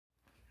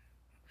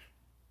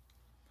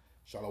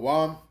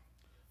Shalom.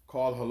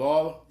 Call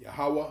Halal,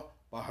 Yahweh,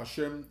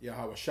 Bahashim,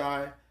 Yahweh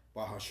Shai,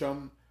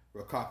 Bahasham,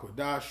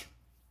 Rakakwadash.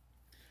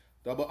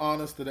 Double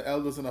honors to the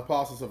elders and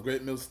apostles of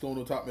Great Millstone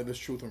who taught me this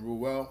truth and rule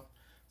well.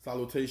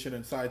 Salutation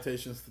and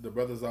citations to the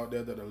brothers out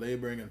there that are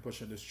laboring and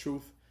pushing this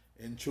truth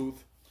and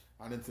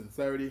in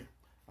sincerity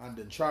and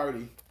in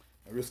charity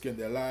and risking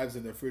their lives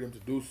and their freedom to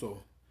do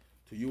so.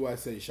 To you I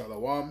say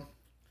Shalom.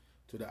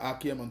 To the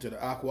Akim and to the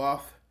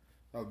Akwaf,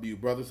 that will be you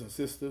brothers and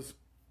sisters.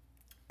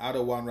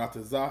 Adawan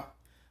Ratazah,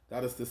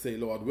 that is to say,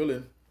 Lord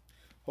willing.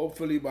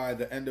 Hopefully by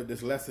the end of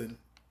this lesson,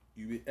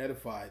 you be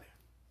edified.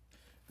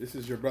 This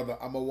is your brother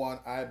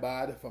Amawan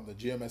Ibad from the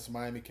GMS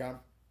Miami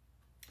camp.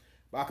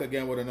 Back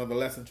again with another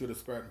lesson through the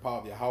spirit and power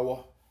of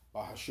Yahweh,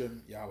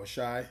 Bahashim, Yahweh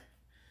Shai,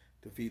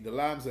 to feed the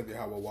lambs of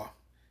Yahweh,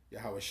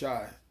 Yahweh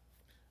Shai,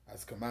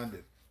 as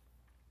commanded.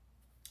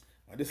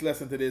 Now this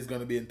lesson today is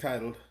going to be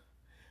entitled,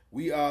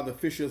 We Are the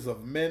Fishers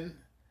of Men,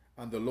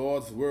 and the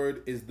Lord's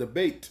Word is the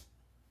Bait.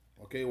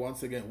 Okay,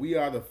 once again, we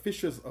are the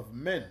fishers of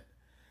men,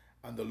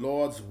 and the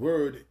Lord's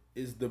Word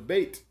is the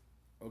bait.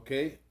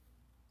 Okay,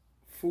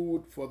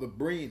 food for the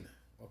brain.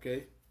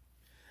 Okay,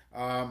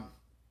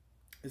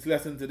 this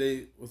lesson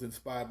today was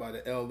inspired by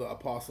the elder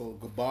apostle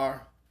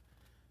Gabar.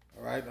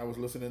 All right, I was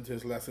listening to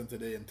his lesson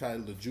today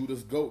entitled "The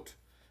Judas Goat."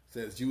 It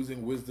says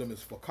using wisdom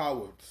is for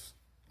cowards.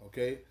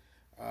 Okay,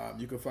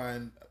 you can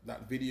find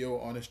that video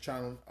on his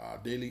channel,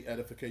 Daily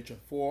Edification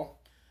 4.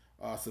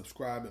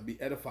 Subscribe and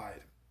be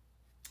edified.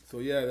 So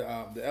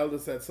yeah, the elder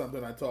said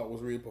something I thought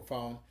was really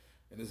profound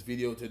in this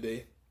video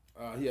today.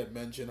 He had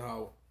mentioned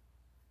how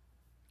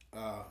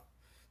the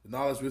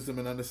knowledge, wisdom,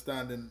 and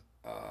understanding,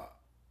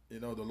 the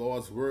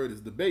Lord's word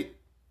is the bait,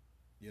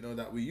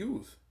 that we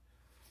use.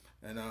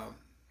 And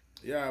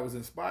yeah, I was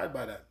inspired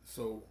by that.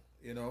 So,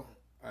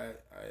 I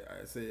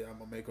say I'm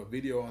gonna make a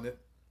video on it,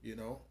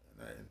 and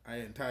I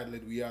entitled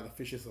it, We Are the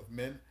Fishers of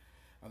Men,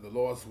 and the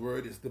Lord's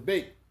word is the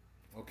bait.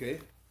 Okay,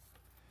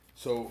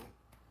 so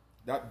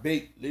that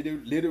bait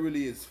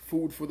literally is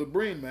food for the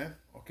brain, man.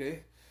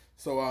 Okay,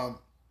 so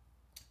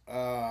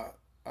at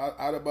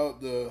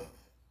about the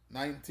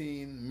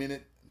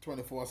 19-minute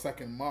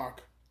 24-second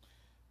mark,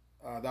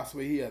 that's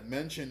where he had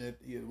mentioned it.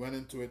 He had went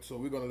into it. So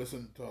we're gonna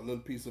listen to a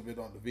little piece of it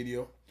on the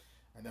video,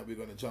 and then we're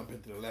gonna jump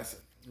into the lesson.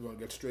 We're gonna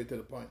get straight to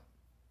the point.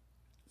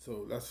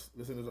 So let's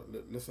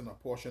listen to a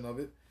portion of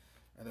it,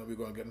 and then we're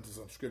gonna get into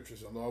some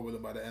scriptures. And Lord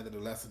willing, by the end of the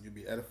lesson, you'll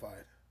be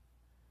edified.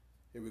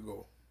 Here we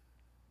go.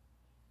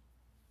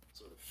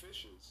 So the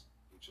fishers,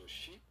 which are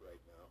sheep right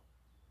now,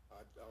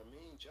 our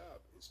main job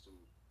is to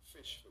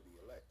fish for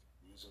the elect,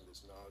 using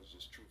this knowledge,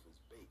 this truth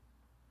as bait.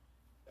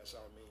 That's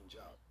our main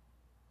job.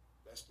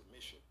 That's the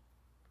mission.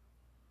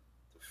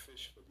 To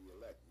fish for the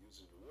elect,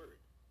 using the word,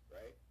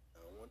 right?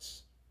 Now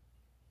once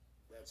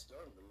that's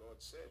done, the Lord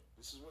said,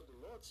 this is what the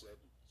Lord said.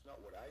 It's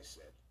not what I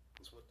said.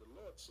 It's what the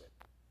Lord said.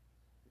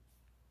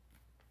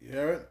 You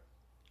hear it?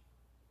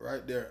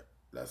 Right there.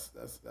 Let's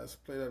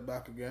play that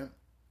back again.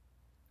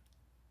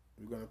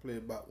 We're going to play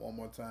it back one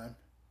more time,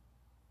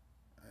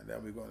 and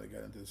then we're going to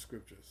get into the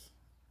scriptures.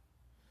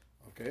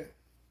 Okay?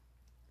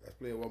 Let's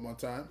play it one more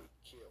time.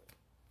 Kill.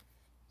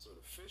 So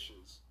the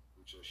fishers,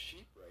 which are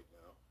sheep right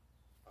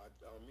now,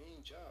 our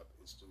main job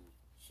is to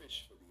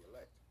fish for the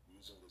elect,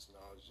 using this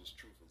knowledge, this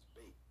truth as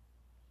bait.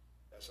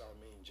 That's our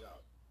main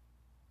job.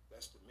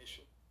 That's the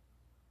mission.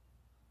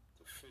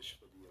 To fish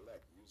for the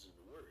elect, using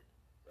the word,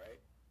 right?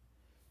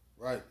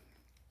 Right.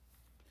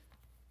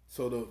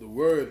 So the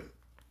word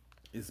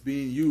is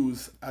being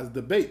used as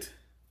the bait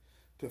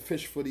to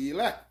fish for the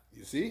elect,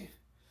 you see?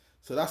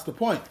 So that's the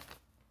point.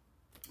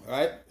 All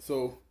right?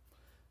 So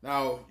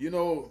now,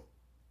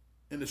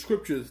 in the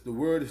scriptures, the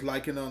word is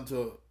likened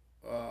unto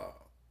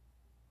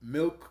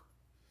milk,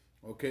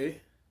 okay?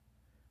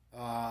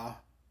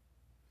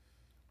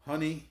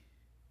 Honey,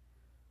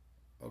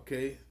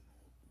 okay?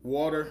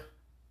 Water,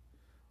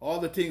 all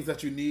the things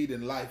that you need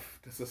in life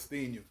to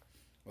sustain you,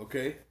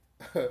 okay?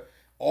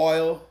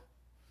 Oil.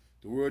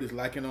 The word is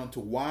likened unto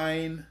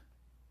wine.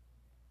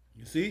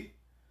 You see?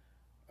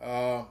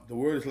 The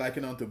word is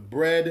likened unto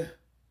bread.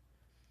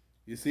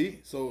 You see?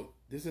 So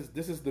this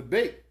is the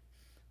bait.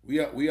 We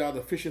are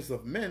the fishers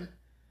of men,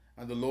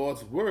 and the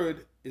Lord's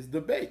word is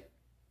the bait.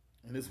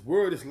 And His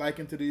word is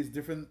likened to these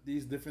different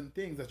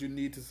things that you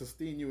need to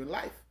sustain you in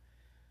life.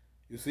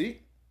 You see?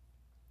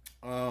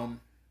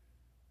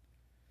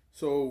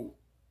 So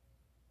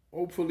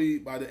hopefully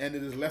by the end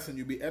of this lesson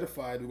you'll be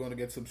edified. We're going to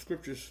get some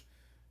scriptures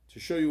to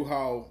show you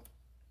how,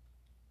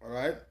 all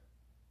right,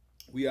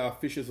 we are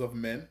fishers of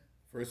men,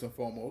 first and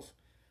foremost.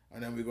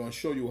 And then we're going to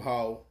show you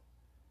how,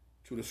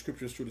 through the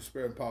scriptures, through the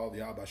spirit and power of the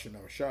Yahweh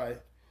Shai,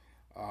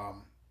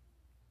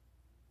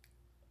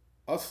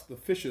 us, the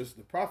fishers,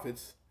 the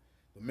prophets,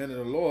 the men of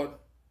the Lord,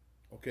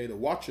 okay, the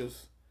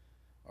watchers,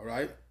 all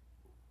right,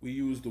 we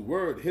use the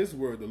word, His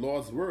word, the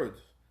Lord's word,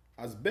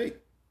 as bait.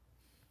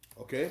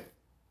 Okay?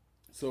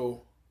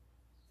 So,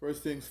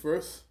 first things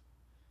first,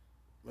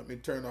 let me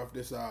turn off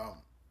this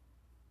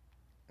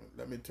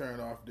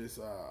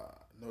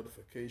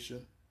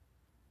notification.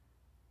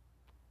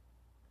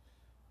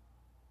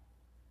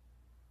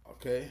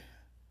 Okay.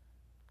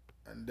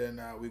 And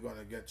then we're going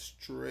to get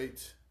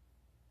straight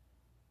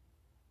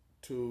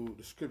to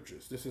the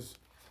scriptures.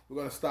 We're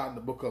going to start in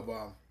the book of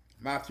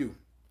Matthew.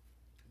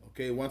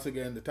 Okay, once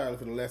again, the title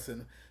for the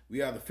lesson,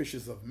 we are the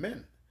fishers of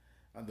men,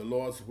 and the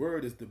Lord's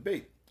word is the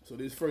bait. So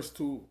these first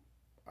two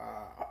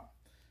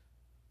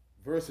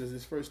verses,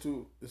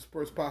 this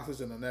first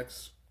passage and the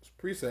next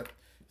precept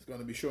is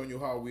going to be showing you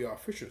how we are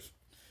fishers.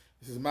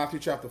 This is Matthew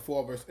chapter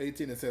 4, verse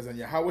 18. It says, And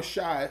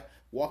Yahushua,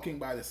 walking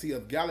by the Sea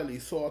of Galilee,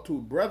 saw two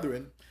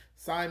brethren,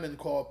 Simon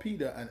called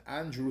Peter, and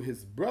Andrew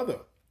his brother,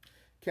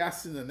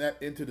 casting the net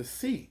into the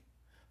sea,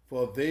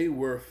 for they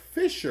were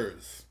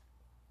fishers.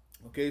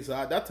 Okay, so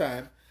at that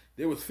time,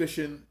 they was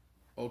fishing,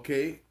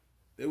 okay?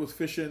 They was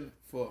fishing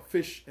for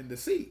fish in the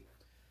sea,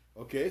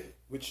 okay?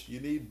 Which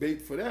you need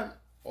bait for them,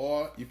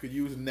 or you could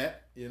use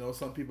net. You know,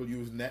 some people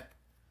use net,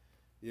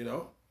 you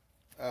know.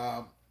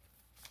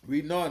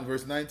 Reading on,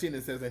 verse 19,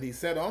 it says, And he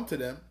said unto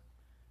them,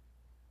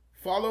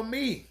 Follow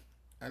me,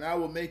 and I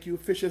will make you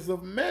fishers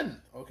of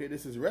men. Okay,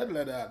 this is red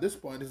letter at this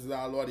point. This is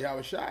our Lord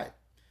Yahushua.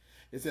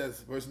 It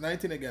says, verse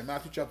 19 again,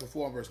 Matthew chapter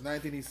 4, verse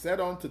 19, he said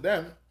unto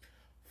them,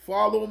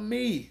 Follow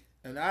me,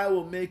 and I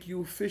will make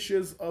you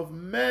fishers of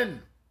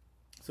men.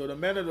 So the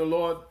men of the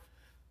Lord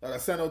that are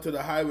sent out to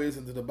the highways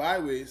and to the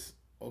byways,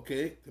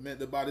 okay, to make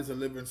the bodies a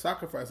living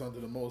sacrifice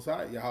unto the Most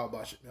High,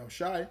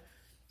 Yahushua,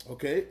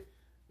 okay,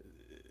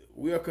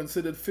 we are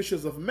considered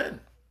fishers of men,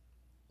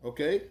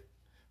 okay.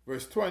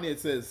 Verse 20, it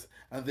says,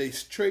 And they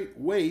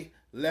straightway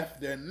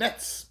left their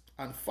nets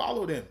and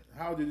followed him.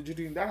 How did you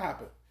think that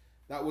happened?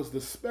 That was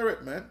the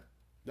Spirit, man.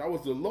 That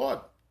was the Lord.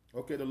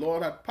 Okay, the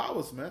Lord had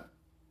powers, man.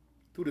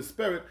 Through the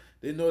Spirit,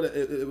 they know that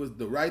it was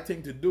the right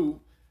thing to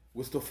do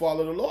was to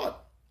follow the Lord.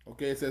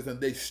 Okay, it says,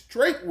 And they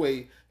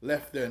straightway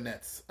left their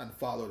nets and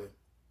followed him.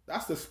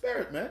 That's the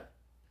Spirit, man.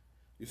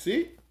 You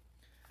see?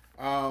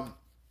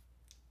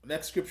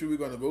 Next scripture we're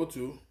going to go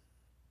to,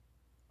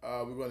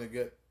 we're going to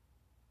get,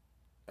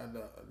 and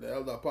the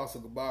elder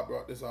apostle Gabar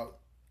brought this out.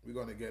 We're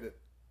going to get it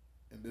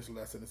in this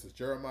lesson. This is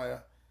Jeremiah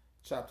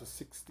chapter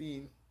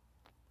 16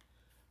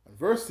 and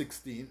verse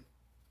 16.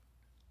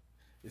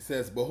 It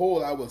says,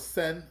 Behold, I will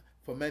send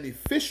for many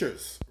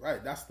fishers.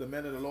 Right, that's the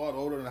men of the Lord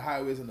out on the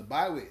highways and the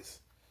byways.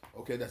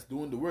 Okay, that's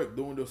doing the work,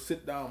 doing those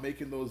sit down,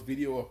 making those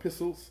video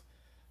epistles.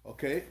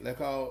 Okay, like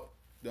how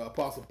the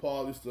apostle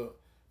Paul used to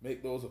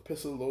make those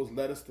epistles, those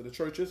letters to the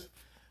churches.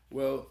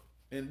 Well,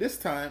 in this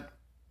time,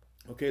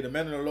 okay, the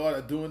men of the Lord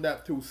are doing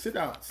that through sit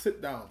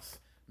downs,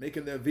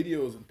 making their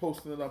videos and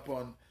posting it up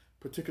on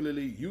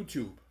particularly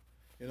YouTube.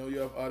 You know, you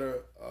have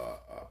other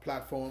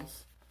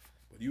platforms,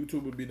 but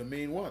YouTube would be the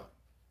main one.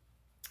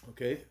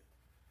 Okay,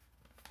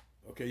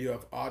 you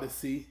have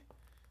Odyssey.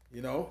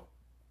 You know,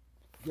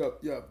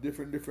 you have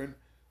different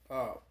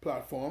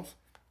platforms,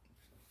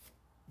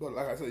 but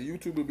like I said,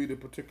 YouTube will be the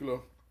particular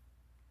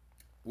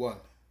one.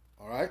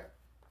 All right,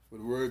 where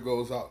the word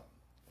goes out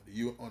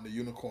on the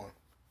unicorn.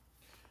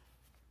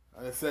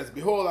 And it says,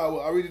 Behold,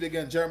 I'll read it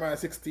again, Jeremiah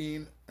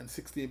 16 and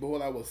 16.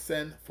 Behold, I will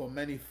send for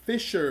many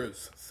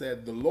fishers,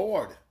 said the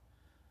Lord,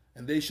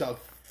 and they shall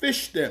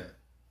fish them.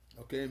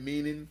 Okay,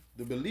 meaning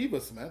the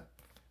believers, man.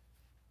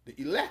 The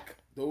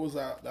elect, those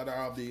that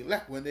are of the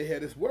elect when they hear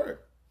this word.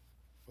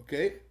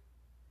 Okay?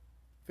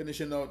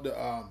 Finishing out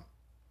the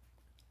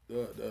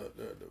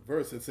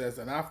verse, it says,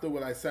 And after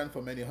will I send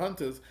for many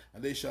hunters,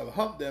 and they shall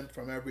hunt them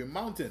from every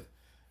mountain,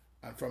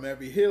 and from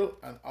every hill,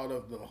 and out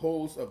of the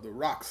holes of the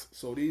rocks.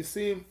 So these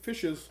same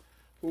fishers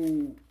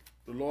who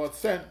the Lord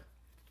sent,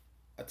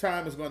 a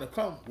time is going to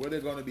come where they're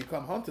going to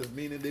become hunters,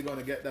 meaning they're going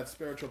to get that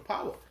spiritual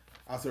power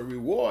as a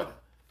reward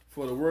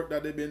for the work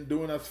that they've been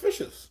doing as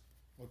fishers.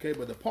 Okay,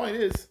 but the point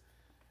is,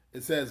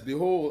 it says,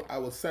 Behold, I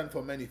will send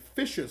for many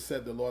fishers,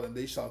 said the Lord, and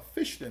they shall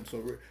fish them.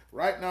 So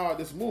right now at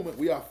this moment,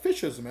 we are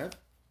fishers, man.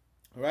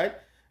 All right?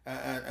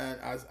 And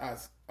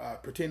as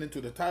pertaining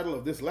to the title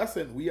of this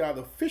lesson, we are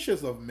the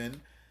fishers of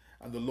men,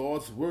 and the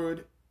Lord's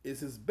word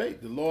is his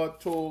bait. The Lord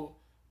told,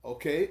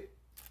 okay,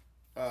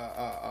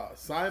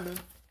 Simon,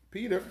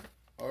 Peter,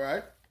 all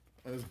right,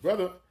 and his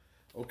brother,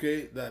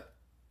 okay, that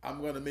I'm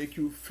going to make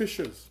you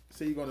fishers.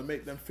 Say you're going to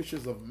make them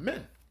fishers of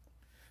men.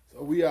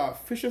 So we are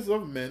fishers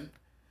of men,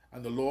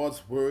 and the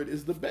Lord's word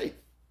is the bait.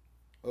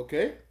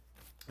 Okay?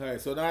 All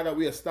right, so now that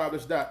we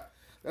established that,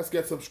 let's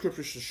get some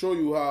scriptures to show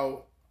you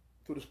how,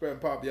 through the Spirit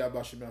and power of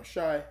Yahushua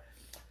Shai,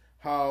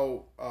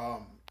 how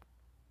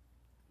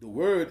the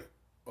word,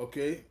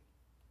 okay,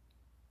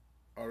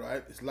 all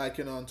right, it's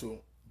likened unto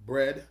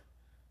bread,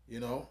 you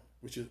know,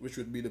 which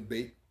would be the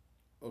bait,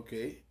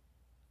 okay,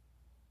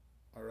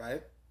 all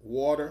right,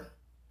 water,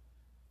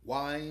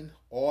 wine,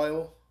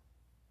 oil,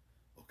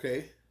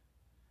 okay,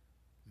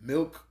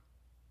 milk.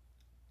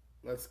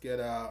 Let's get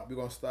we're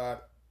gonna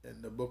start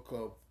in the book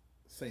of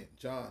St.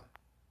 John.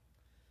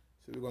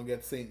 So we're gonna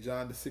get St.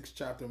 John, the 6th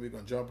chapter, and we're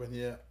gonna jump in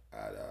here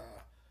at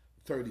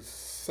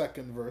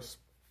 32nd verse.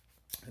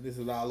 And this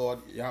is our Lord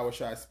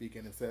Yahushua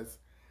speaking. It says,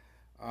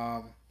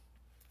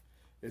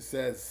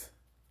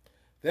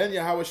 Then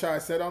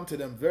Yahushua said unto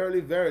them,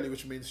 Verily, verily,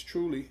 which means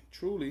truly,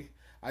 truly,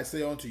 I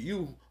say unto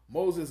you,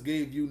 Moses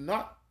gave you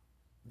not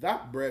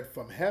that bread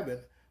from heaven,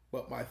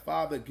 but my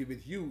Father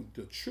giveth you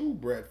the true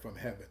bread from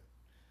heaven.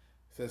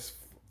 It says,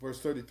 verse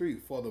 33,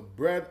 for the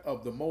bread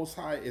of the Most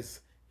High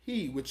is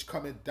he which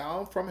cometh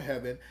down from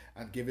heaven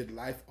and giveth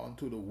life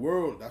unto the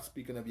world. That's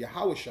speaking of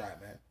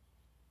Yahushua, man.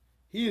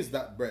 He is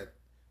that bread.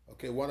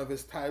 Okay, one of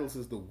his titles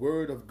is the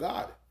Word of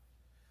God.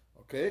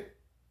 Okay,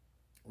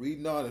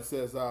 reading on, it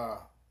says,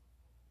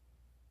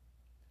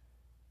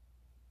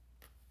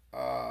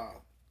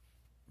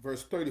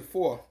 verse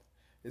 34,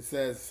 it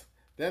says,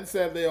 then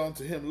said they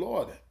unto him,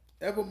 Lord,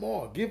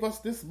 evermore give us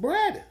this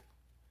bread.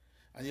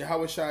 And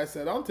Yahushua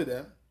said unto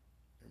them,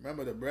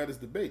 remember the bread is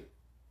the bait,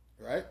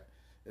 right?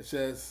 It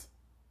says,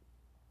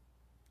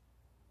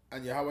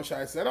 and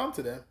Yahushua said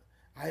unto them,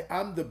 I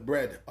am the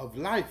bread of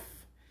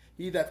life.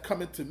 He that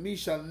cometh to me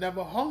shall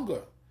never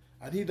hunger,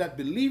 and he that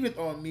believeth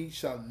on me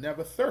shall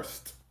never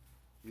thirst.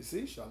 You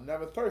see, shall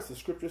never thirst. The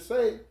scriptures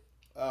say,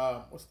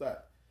 what's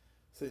that?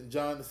 St.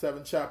 John, the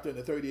 7th chapter, and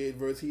the 38th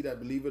verse, he that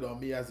believeth on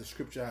me, as the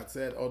scripture had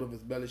said, out of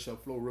his belly shall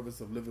flow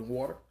rivers of living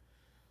water.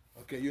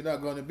 Okay, you're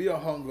not going to be a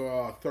hunger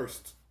or a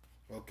thirst.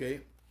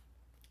 Okay,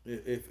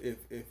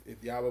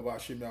 if Yahweh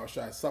Bashim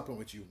Yahushua is supping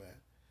with you, man.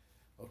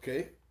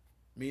 Okay,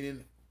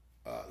 meaning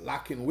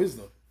lacking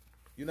wisdom.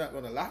 You're not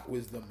going to lack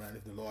wisdom, man,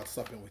 if the Lord's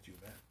supping with you,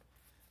 man.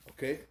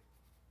 Okay.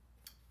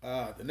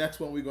 The next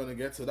one we're going to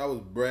get, so that was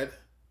bread.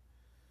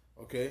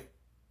 Okay.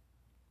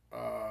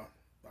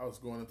 I was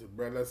going into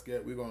bread.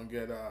 We're going to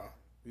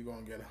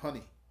get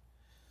honey.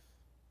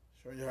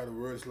 Showing you how the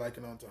word is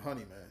likened unto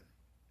honey, man.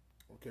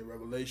 Okay,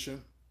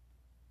 Revelation.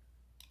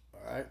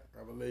 All right,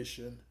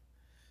 Revelation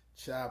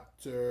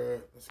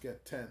chapter, let's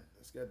get 10.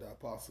 Let's get the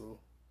apostle.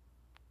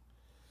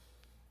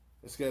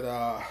 Let's get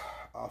our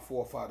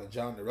forefather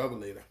John the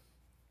Revelator.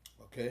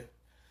 Okay,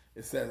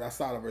 it says, I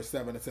start at verse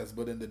 7, it says,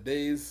 but in the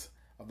days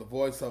of the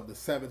voice of the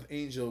seventh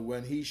angel,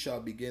 when he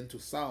shall begin to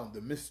sound, the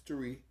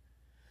mystery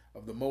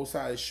of the Most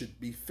High should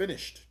be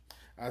finished,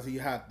 as he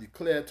had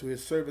declared to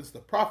his servants the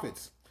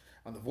prophets.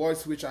 And the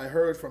voice which I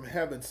heard from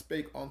heaven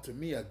spake unto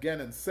me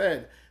again and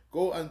said,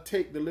 go and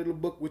take the little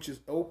book which is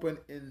open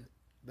in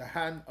the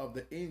hand of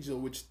the angel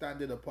which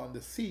standeth upon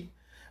the sea,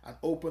 and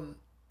open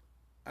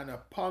and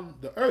upon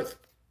the earth.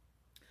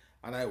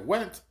 And I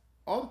went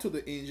unto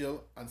the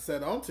angel and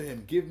said unto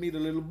him, give me the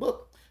little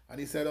book.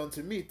 And he said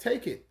unto me,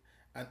 take it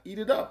and eat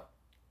it up,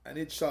 and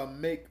it shall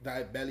make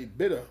thy belly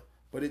bitter,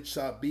 but it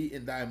shall be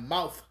in thy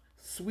mouth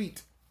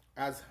sweet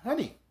as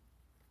honey.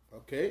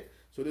 Okay,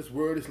 so this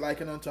word is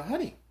likened unto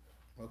honey.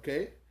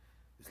 Okay,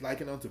 it's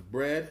likened unto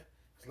bread,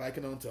 it's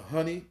likened unto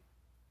honey.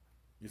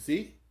 You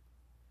see?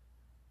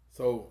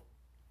 So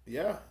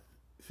yeah,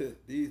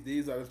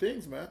 these are the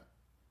things, man.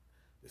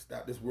 It's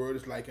that this word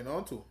is likened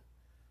unto.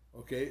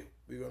 Okay,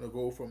 we're going to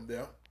go from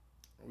there.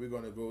 We're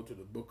going to go to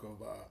the book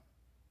of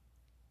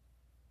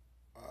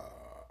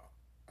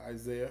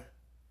Isaiah.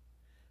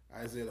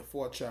 Isaiah, the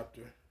 4th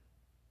chapter.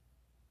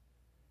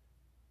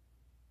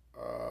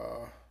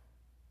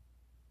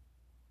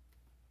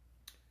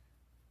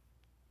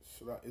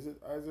 Is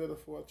it Isaiah, the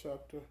 4th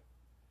chapter?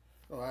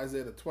 No,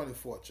 Isaiah, the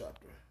 24th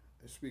chapter.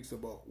 It speaks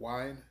about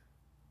wine.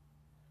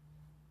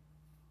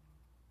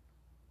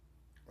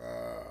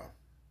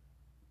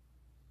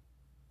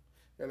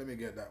 Yeah, let me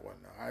get that one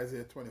now.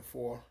 Isaiah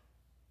 24.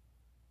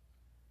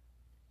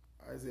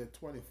 Isaiah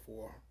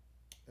 24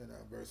 and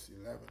verse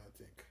 11, I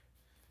think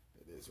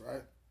it is,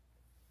 right?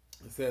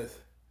 It says,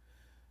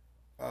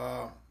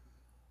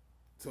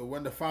 so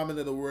when the famine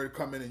of the word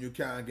come in and you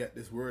can't get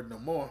this word no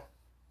more,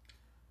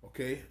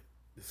 okay,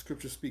 the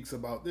scripture speaks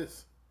about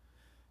this.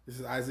 This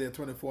is Isaiah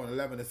 24 and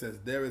 11. It says,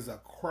 there is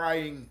a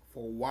crying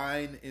for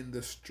wine in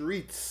the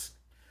streets.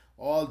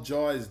 All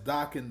joy is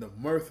darkened. The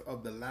mirth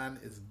of the land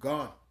is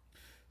gone.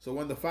 So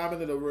when the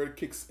famine of the word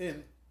kicks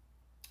in,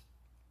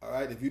 all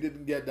right, if you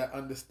didn't get that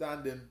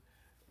understanding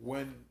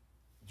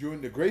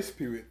during the grace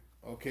period,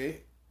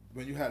 okay,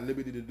 when you had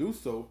liberty to do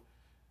so,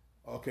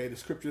 okay, the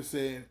scripture is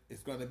saying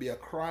it's going to be a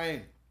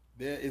crying.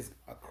 There is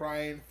a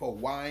crying for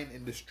wine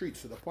in the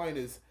streets. So the point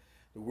is,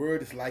 the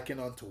word is likened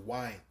unto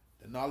wine.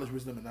 The knowledge,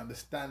 wisdom, and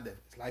understanding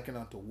is likened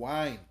unto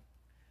wine.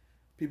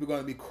 People are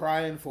going to be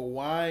crying for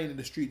wine in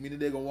the street, meaning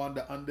they're going to want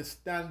the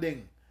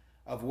understanding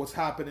of what's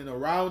happening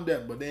around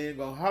them, but they ain't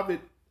going to have it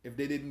if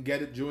they didn't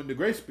get it during the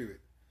grace period.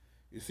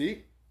 You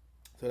see?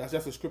 So that's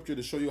just a scripture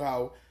to show you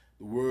how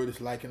the word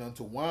is likened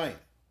unto wine.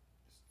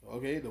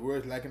 Okay? The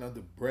word is likened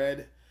unto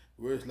bread.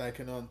 The word is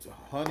likened unto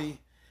honey.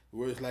 The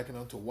word is likened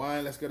unto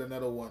wine. Let's get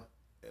another one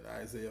in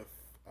Isaiah.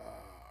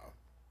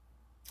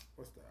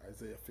 What's that?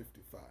 Isaiah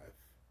 55.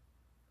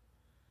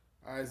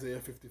 Isaiah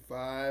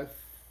 55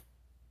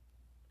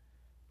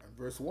 and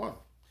verse 1.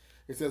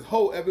 It says,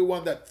 ho,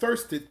 everyone that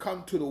thirsted,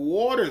 come to the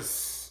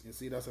waters. You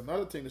see, that's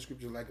another thing the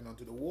scripture is likened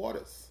unto the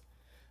waters.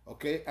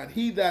 Okay, and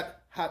he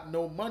that had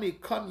no money,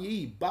 come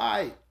ye,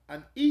 buy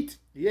and eat.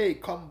 Yea,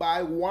 come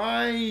buy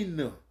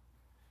wine.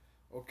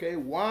 Okay,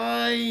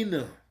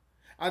 wine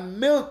and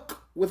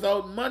milk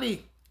without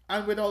money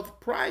and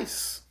without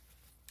price.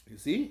 You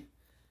see,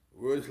 the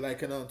word is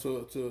likened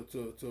unto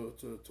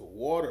to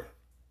water.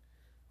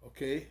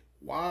 Okay,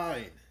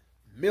 wine,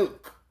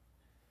 milk.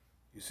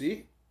 You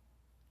see?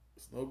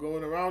 There's no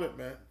going around it,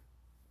 man.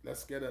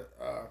 Let's get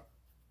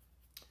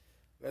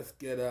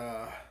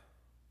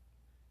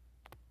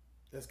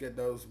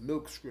those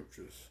milk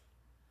scriptures.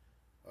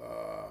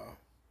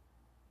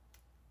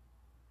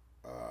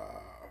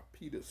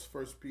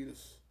 First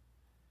Peter's.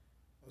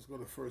 Let's go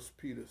to First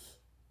Peter's.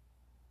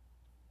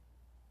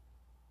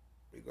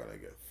 We're gonna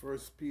get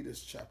First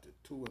Peter's chapter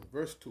 2 and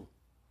verse 2.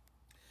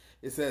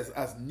 It says,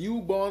 as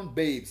newborn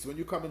babes, when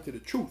you come into the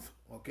truth,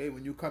 okay,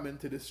 when you come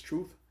into this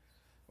truth,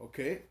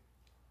 okay,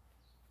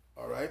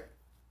 all right,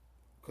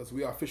 because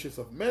we are fishers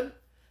of men,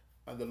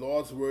 and the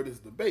Lord's word is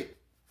the bait.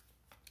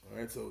 All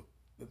right, so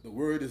the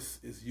word is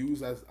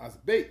used as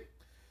bait.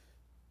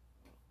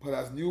 But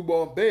as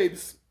newborn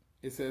babes,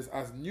 it says,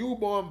 as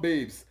newborn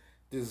babes,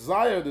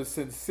 desire the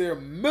sincere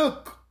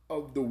milk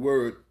of the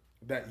word,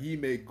 that ye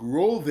may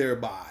grow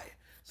thereby.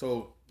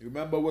 So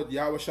remember what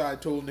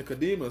Yahushua told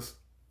Nicodemus,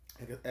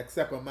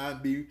 except a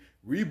man be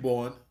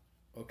reborn,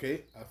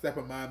 okay, except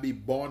a man be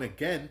born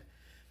again,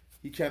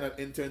 he cannot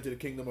enter into the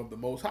kingdom of the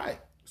Most High.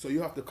 So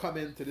you have to come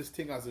into this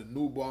thing as a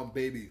newborn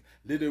baby,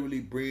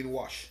 literally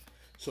brainwashed.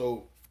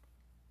 So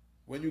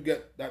when you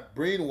get that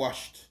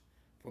brainwashed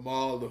from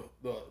all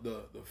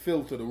the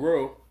filth of the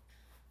world,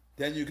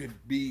 then you can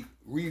be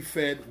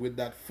refed with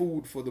that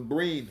food for the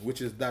brain,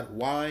 which is that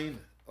wine,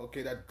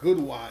 okay, that good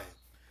wine,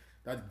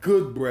 that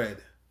good bread,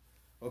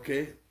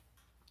 okay,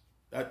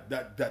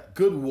 that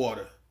good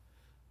water,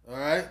 all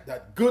right,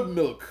 that good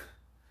milk,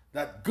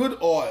 that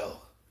good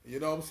oil. You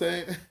know what I'm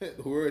saying?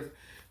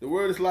 The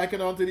word is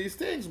likened unto these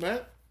things,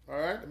 man. All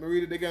right, let me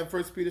read it again.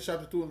 1 Peter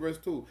chapter 2 and verse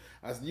 2.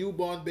 As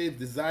newborn babes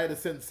desire the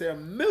sincere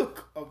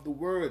milk of the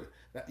word,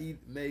 that ye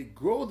may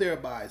grow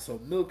thereby. So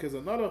milk is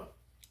another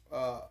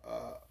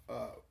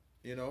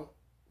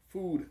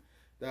food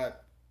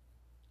that,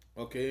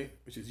 okay,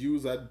 which is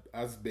used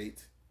as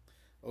bait,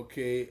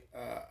 okay,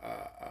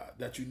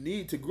 that you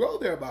need to grow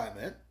thereby,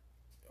 man.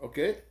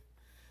 Okay,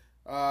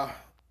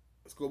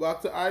 let's go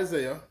back to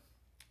Isaiah.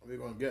 We're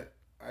going to get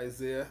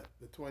Isaiah,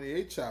 the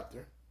 28th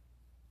chapter,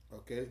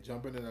 okay,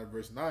 jumping in at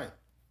verse 9.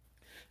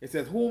 It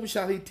says, whom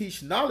shall he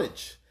teach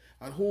knowledge,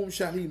 and whom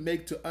shall he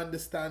make to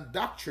understand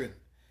doctrine?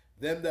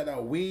 Them that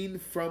are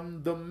weaned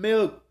from the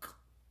milk,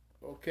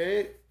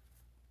 okay,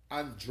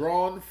 and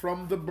drawn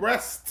from the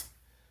breast.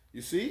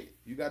 You see,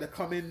 you got to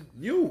come in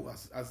new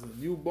as a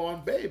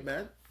newborn babe,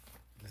 man.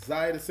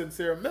 Desire the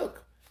sincere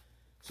milk.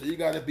 So you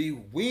got to be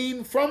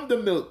weaned from the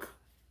milk,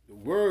 the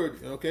word,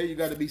 okay? You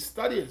got to be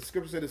studying.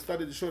 Scripture said to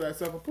study to show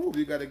thyself approved.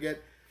 You got to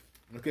get,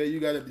 okay,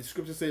 the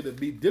scripture say to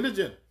be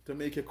diligent to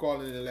make your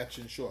calling and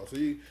election sure. So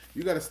you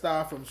got to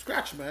start from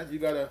scratch, man. You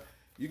got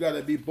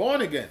to be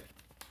born again,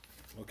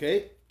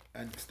 okay?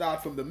 And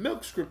start from the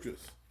milk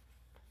scriptures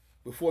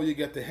before you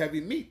get the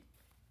heavy meat.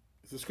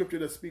 It's a scripture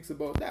that speaks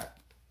about that.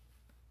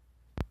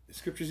 The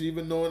scripture is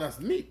even known as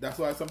meat. That's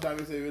why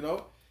sometimes we say,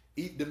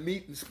 eat the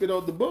meat and spit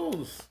out the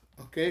bones.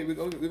 Okay, we're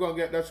going to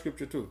get that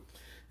scripture too.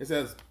 It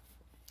says,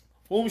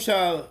 whom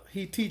shall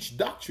he teach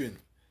doctrine,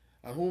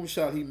 and whom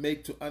shall he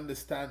make to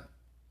understand?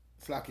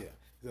 Slakia. It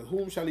says,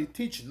 whom shall he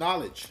teach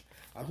knowledge,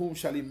 and whom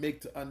shall he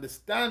make to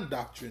understand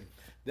doctrine?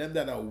 Them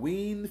that are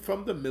weaned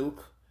from the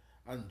milk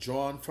and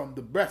drawn from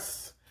the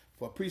breasts.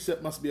 For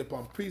precept must be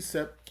upon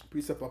precept,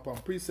 precept upon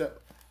precept,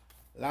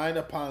 line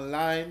upon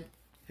line,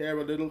 here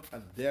a little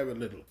and there a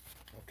little.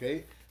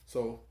 Okay,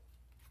 so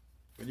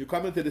when you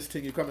come into this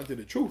thing, you come into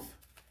the truth.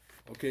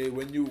 Okay,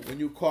 when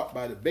you caught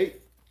by the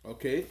bait,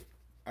 okay,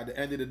 at the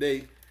end of the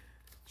day,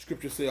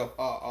 scripture say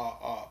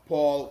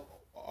Paul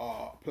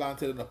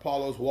planted and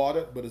Apollos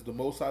watered, but it's the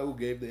Most High who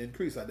gave the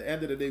increase. At the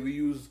end of the day,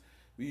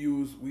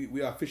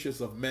 we are fishers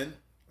of men,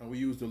 and we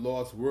use the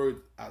Lord's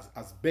word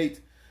as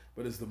bait,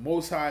 but it's the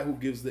Most High who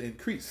gives the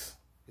increase.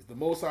 It's the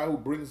Most High who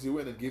brings you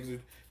in and gives it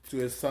to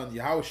his son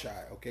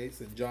Yahushua. Okay, it's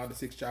in John the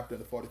 6th chapter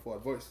and the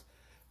 44th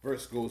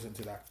verse goes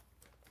into that.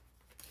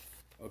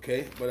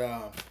 Okay, but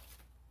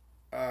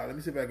let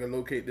me see if I can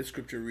locate this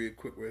scripture real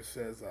quick where it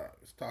says,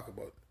 let's talk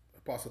about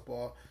Apostle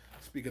Paul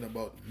speaking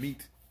about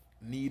meat,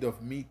 need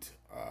of meat.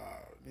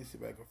 Let me see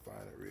if I can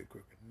find it real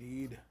quick.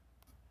 Need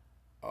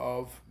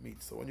of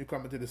meat. So when you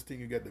come into this thing,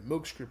 you get the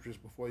milk scriptures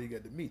before you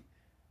get the meat.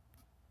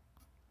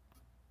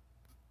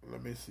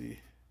 Let me see.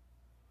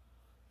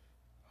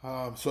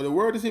 So the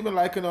word is even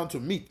likened unto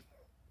meat.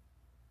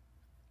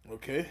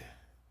 Okay.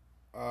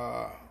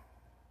 All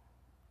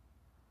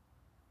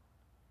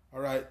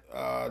right,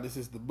 this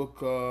is the book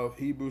of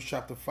Hebrews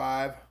chapter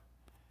 5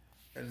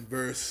 and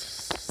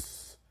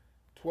verse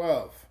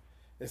 12.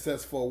 It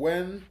says, for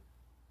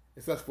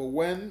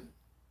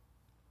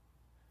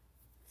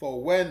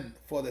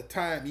the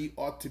time ye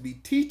ought to be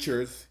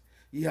teachers,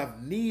 ye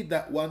have need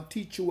that one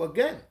teach you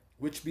again,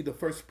 which be the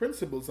first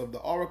principles of the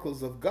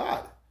oracles of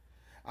God,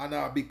 and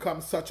are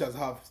become such as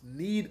have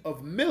need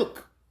of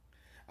milk,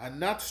 and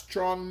not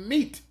strong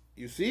meat.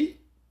 You see,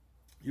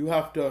 you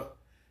have to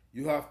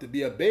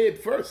be a babe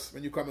first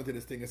when you come into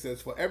this thing. It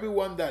says, for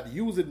everyone that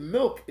useth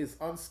milk is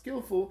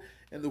unskillful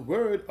in the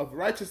word of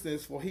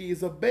righteousness, for he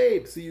is a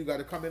babe. See, you got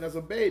to come in as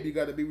a babe. You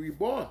got to be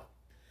reborn.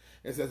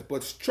 It says,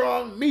 but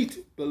strong meat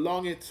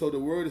belongeth, so the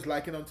word is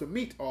likened unto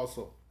meat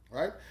also,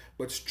 right?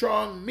 But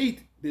strong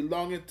meat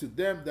belongeth to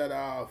them that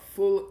are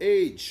full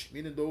age,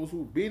 meaning those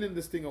who've been in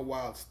this thing a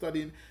while,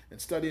 studying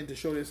to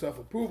show themselves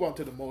approved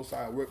unto the Most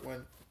High,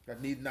 workmen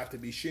that need not to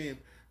be shamed,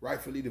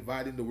 rightfully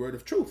dividing the word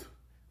of truth,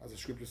 as the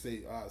scripture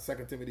say,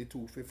 2 Timothy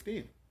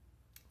 2:15,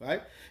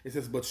 right? It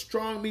says, but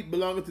strong meat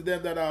belongeth to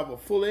them that are of a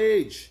full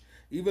age,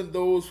 even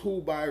those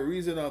who by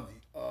reason of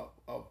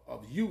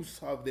use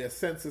of their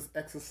senses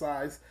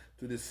exercised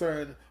to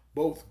discern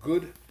both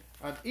good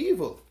and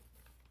evil.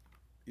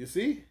 You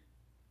see?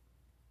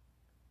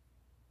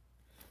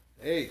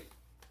 Hey,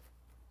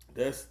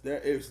 there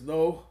is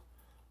no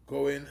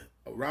going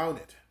around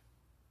it.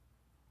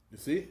 You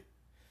see?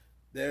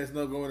 There is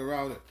no going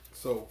around it.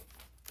 So,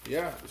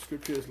 yeah, the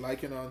scripture is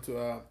likened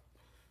unto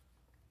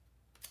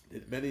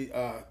many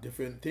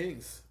different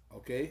things.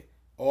 Okay?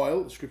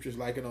 Oil, the scripture is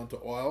likened unto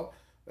oil.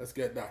 Let's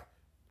get that.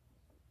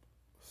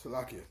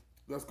 Salakia.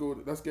 Let's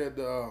get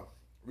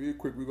real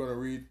quick. We're gonna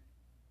read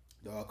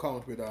the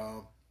account with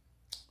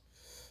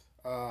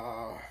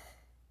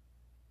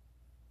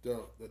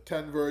the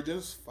 10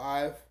 virgins,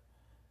 five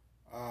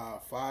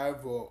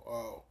were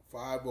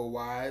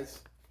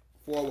wise,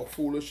 4 were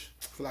foolish.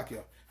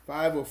 Salakia.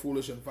 5 were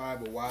foolish and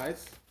 5 were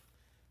wise.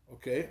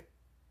 Okay.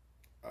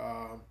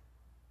 Where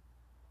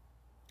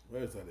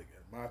is that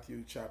again?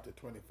 Matthew chapter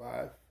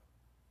 25.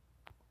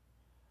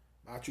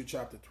 Matthew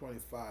chapter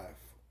 25.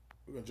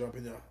 We're gonna jump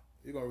in here.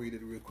 You're going to read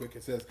it real quick.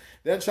 It says,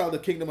 then shall the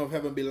kingdom of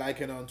heaven be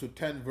likened unto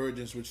 10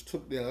 virgins which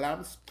took their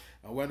lamps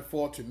and went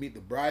forth to meet the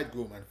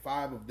bridegroom, and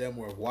 5 of them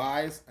were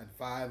wise and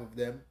 5 of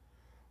them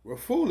were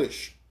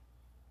foolish.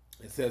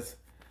 It says,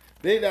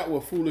 they that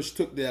were foolish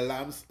took their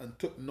lamps and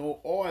took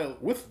no oil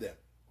with them.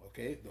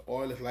 Okay, the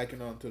oil is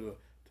likened unto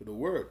the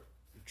word,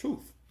 the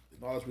truth,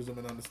 the knowledge, wisdom,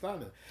 and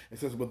understanding. It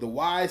says, but the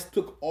wise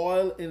took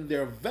oil in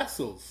their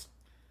vessels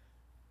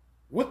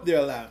with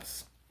their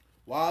lamps,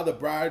 while the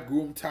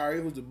bridegroom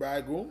tarried. Who's the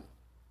bridegroom?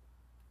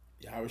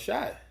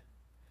 Yahushua.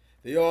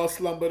 They all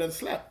slumbered and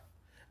slept.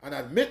 And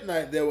at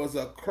midnight there was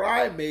a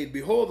cry made,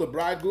 behold, the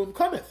bridegroom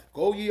cometh.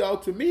 Go ye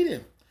out to meet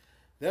him.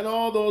 Then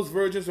all those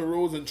virgins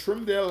arose and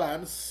trimmed their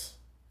lamps.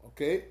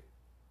 Okay.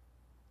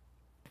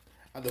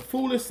 And the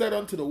foolish said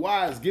unto the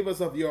wise, give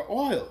us of your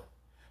oil,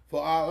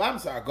 for our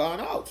lamps are gone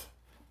out.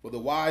 But the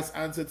wise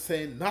answered,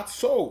 saying, not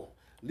so,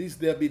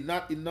 lest there be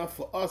not enough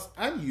for us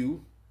and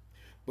you.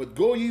 But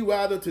go ye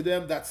rather to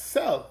them that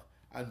sell,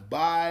 and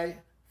buy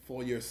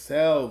for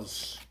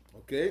yourselves.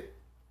 Okay?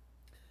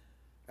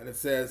 And it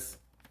says,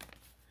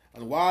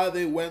 and while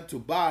they went to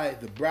buy,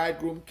 the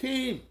bridegroom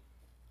came.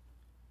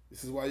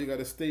 This is why you got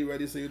to stay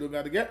ready, so you don't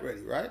got to get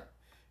ready, right?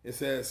 It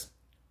says,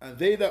 and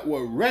they that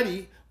were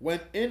ready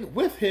went in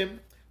with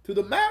him to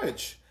the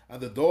marriage,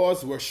 and the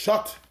doors were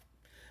shut.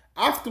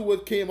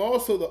 Afterward came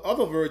also the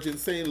other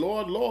virgins, saying,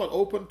 Lord, Lord,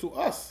 open to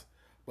us.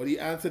 But he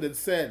answered and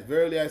said,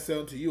 verily I say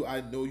unto you,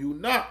 I know you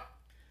not.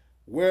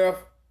 Where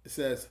it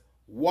says,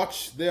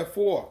 watch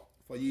therefore,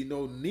 for ye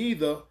know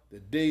neither the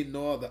day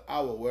nor the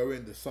hour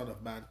wherein the Son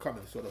of Man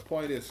cometh. So the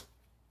point is,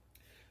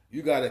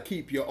 you got to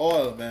keep your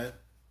oil, man.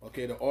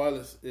 Okay, the oil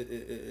is,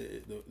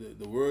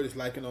 the word is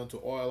likened unto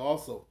oil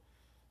also.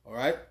 All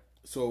right?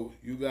 So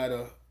you got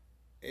to,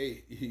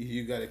 hey,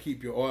 you got to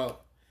keep your oil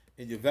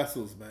in your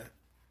vessels, man.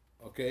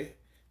 Okay?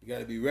 You got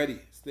to be ready.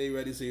 Stay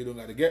ready so you don't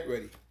got to get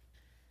ready.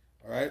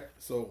 All right?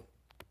 So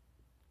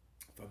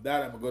from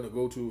that, I'm going to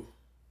go to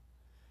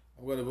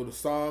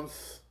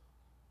Psalms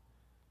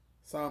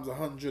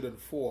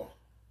 104.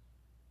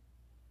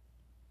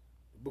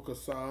 The book of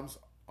Psalms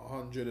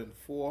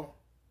 104.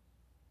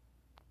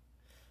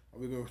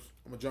 I'm going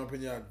to jump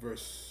in here at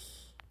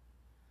verse.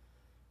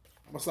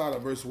 I'm going to start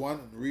at verse 1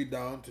 and read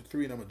down to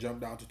 3, and I'm going to jump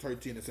down to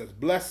 13. It says,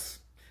 bless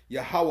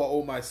Yahweh,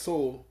 O my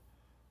soul,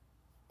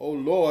 O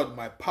Lord,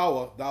 my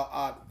power, thou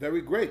art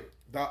very great.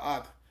 Thou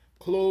art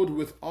clothed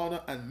with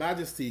honor and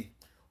majesty,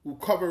 who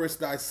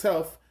coverest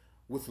thyself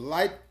with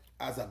light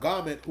as a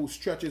garment, who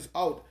stretches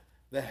out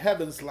the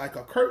heavens like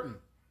a curtain,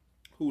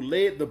 who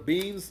laid the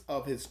beams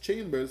of his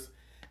chambers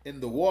in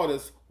the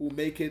waters, who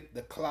maketh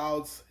the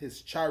clouds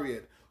his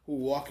chariot, who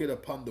walketh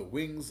upon the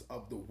wings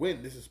of the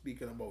wind. This is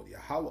speaking about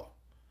Yahweh,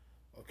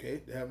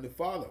 okay, the Heavenly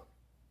Father.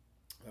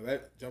 All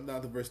right, jump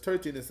down to verse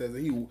 13. It says,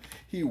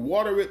 he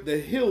watereth the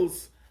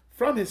hills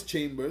from his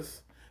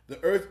chambers.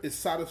 The earth is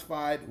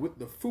satisfied with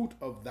the fruit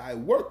of thy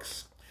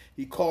works.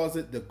 He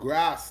causeth the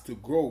grass to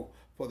grow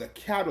for the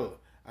cattle,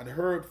 and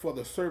herb for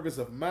the service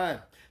of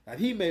man, that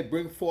he may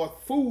bring forth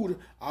food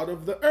out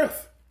of the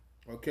earth.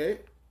 Okay?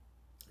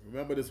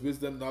 Remember, this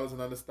wisdom, knowledge,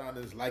 and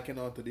understanding is likened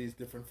unto these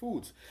different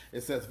foods.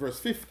 It says, verse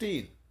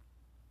 15,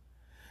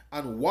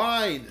 and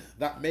wine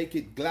that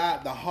maketh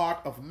glad the heart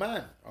of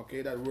man.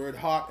 Okay, that word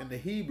heart in the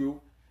Hebrew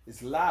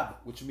is lab,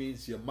 which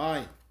means your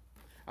mind.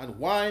 And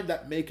wine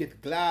that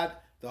maketh glad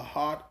the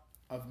heart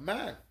of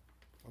man.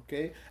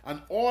 Okay,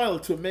 and oil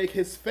to make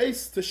his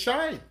face to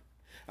shine,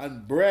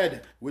 and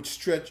bread which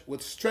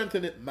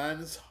strengtheneth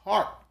man's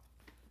heart.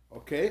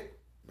 Okay,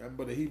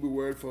 remember the Hebrew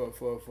word for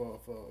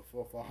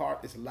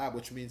heart is lab,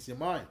 which means your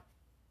mind.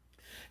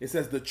 It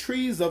says, the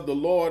trees of the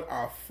Lord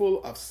are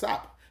full of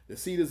sap, the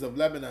cedars of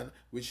Lebanon,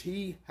 which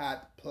he had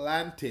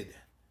planted.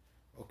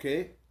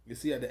 Okay? You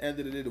see, at the end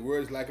of the day, the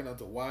word is likened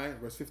unto wine.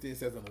 Verse 15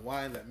 says, and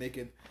wine that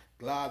maketh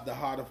glad the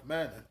heart of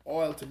man, and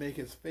oil to make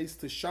his face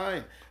to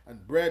shine,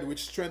 and bread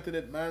which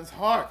strengtheneth man's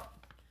heart.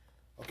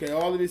 Okay,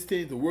 all of these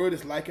things, the word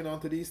is likened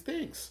unto these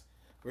things.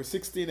 Verse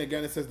 16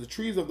 again, it says, the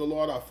trees of the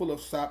Lord are full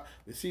of sap,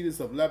 the cedars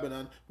of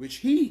Lebanon, which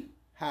he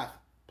hath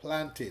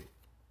planted.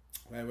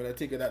 Right, when I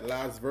think of that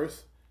last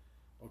verse,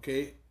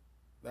 okay,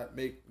 that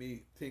make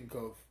me think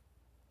of,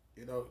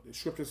 you know, the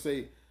scriptures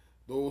say,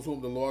 those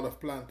whom the Lord hath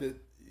planted,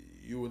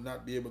 you would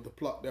not be able to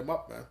pluck them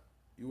up, man.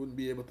 You wouldn't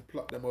be able to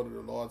pluck them out of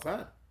the Lord's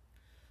hand.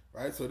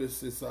 Right, so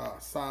this is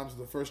Psalms,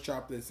 the first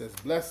chapter. It says,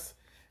 blessed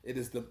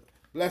is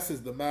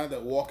the man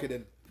that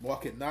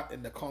walketh not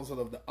in the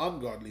counsel of the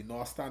ungodly,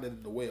 nor standeth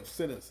in the way of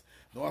sinners,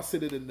 nor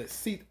sitteth in the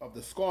seat of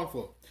the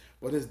scornful.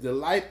 But his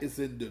delight is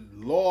in the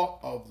law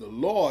of the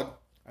Lord,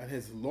 and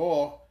his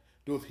law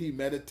doth he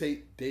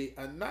meditate day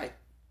and night.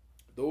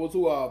 Those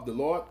who are of the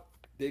Lord,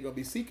 they're going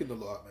to be seeking the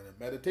Lord, man, and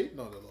meditating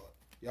on the Lord.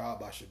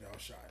 Yahweh Shem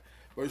Yahushai.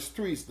 Verse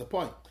 3 is the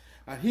point.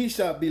 And he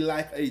shall be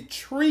like a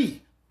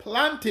tree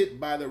planted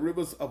by the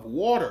rivers of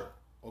water.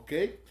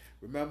 Okay?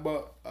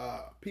 Remember,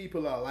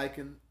 people are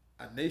likened,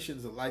 and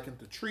nations are likened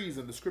to trees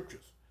in the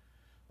scriptures.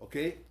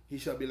 Okay? He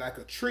shall be like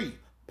a tree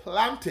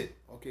planted.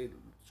 Okay? The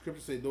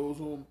scriptures say those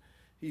whom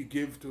he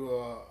give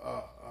to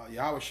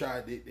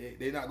Yahushai,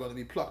 they're not going to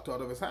be plucked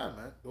out of his hand,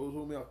 man. Those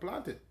whom he have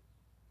planted.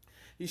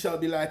 He shall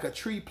be like a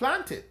tree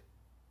planted,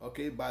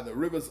 okay, by the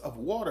rivers of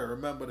water.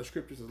 Remember, the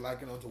scriptures is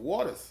likened unto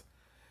waters,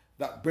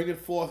 that bringeth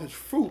forth his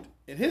fruit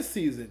in his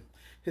season.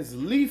 His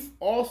leaf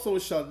also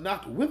shall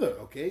not wither,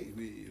 okay?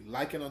 We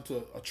liken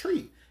unto a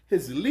tree.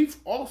 His leaf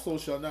also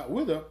shall not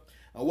wither,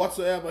 and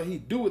whatsoever he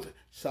doeth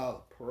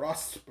shall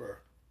prosper.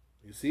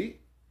 You see?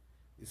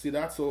 You see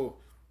that? So,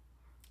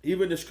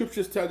 even the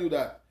scriptures tell you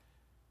that.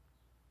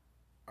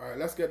 All right,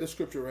 let's get the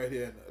scripture right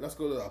here. Let's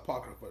go to the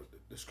Apocrypha.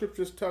 The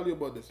scriptures tell you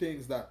about the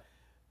things that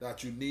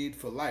you need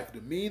for life,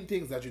 the main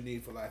things that you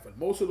need for life. And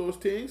most of those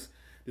things,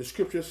 the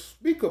scriptures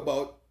speak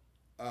about.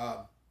 The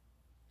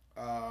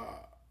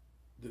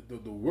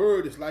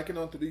word is likened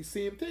unto these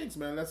same things,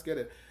 man. Let's get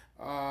it.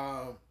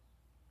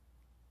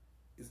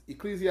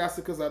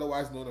 Ecclesiasticus,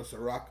 otherwise known as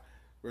Sirach,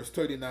 verse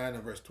 39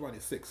 and verse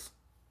 26.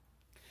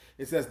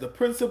 It says, the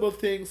principal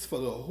things for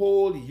the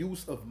whole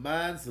use of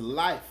man's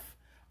life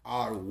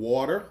are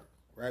water,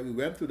 right? We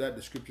went through that.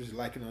 The scriptures is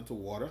likened unto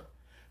water.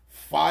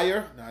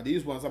 Fire. Now,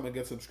 these ones, I'm going to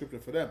get some scripture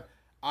for them.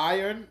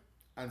 Iron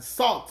and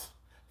salt.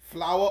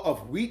 Flour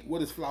of wheat.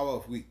 What is flour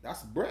of wheat?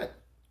 That's bread.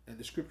 And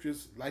the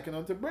scriptures likened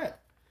unto bread.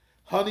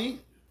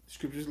 Honey. The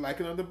scriptures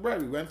likened unto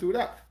bread. We went through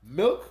that.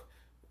 Milk.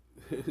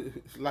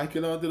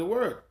 Likened unto the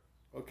word.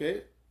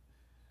 Okay?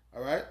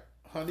 All right?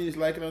 Honey is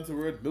likened unto the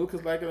word. Milk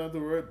is likened unto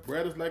the word.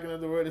 Bread is likened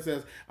unto the word. It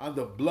says, and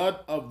the blood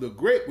of the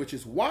grape, which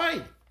is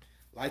wine,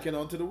 likened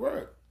unto the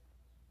word.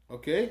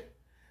 Okay?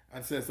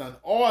 And says, and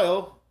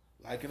oil,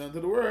 likened unto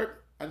the word.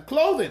 And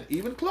clothing,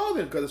 even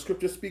clothing, because the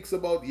scripture speaks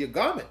about your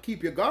garment.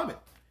 Keep your garment.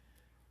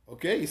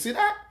 Okay? You see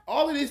that?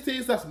 All of these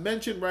things that's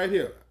mentioned right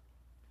here.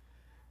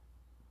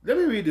 Let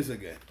me read this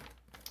again.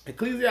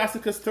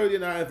 Ecclesiasticus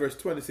 39, verse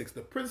 26. The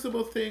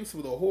principal things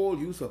for the whole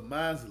use of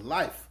man's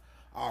life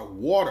are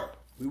water.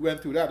 We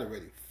went through that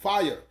already.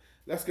 Fire.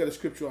 Let's get a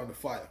scripture on the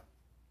fire.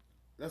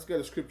 Let's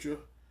get a scripture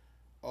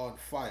on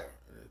fire.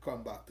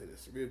 Come back to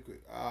this real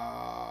quick.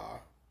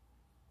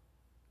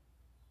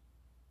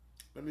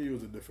 Let me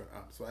use a different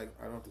app so I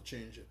don't have to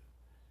change it.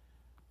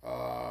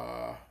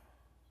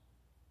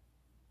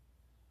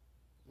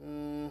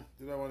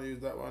 Did I want to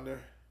use that one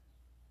there?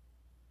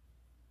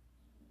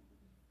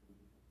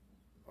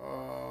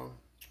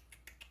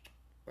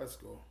 Let's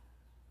go.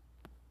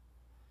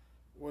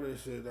 What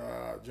is it?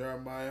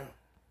 Jeremiah.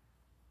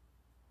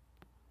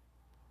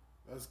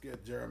 Let's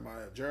get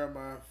Jeremiah.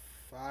 Jeremiah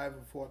 5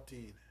 and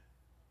 14.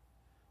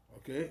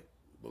 Okay?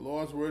 The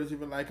Lord's word is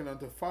even likened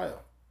unto fire.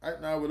 Right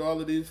now, with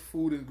all of these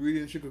food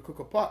ingredients, you could cook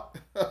a pot.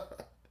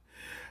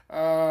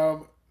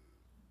 All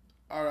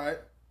right.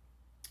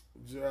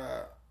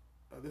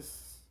 This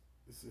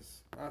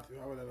is Matthew.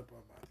 How would I end up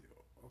on Matthew?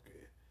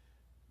 Okay.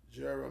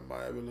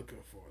 Jeremiah we're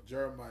looking for.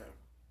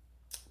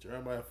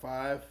 Jeremiah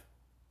 5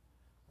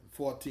 and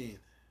 14.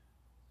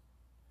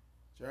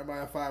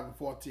 Jeremiah 5 and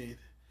 14.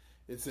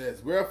 It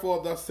says,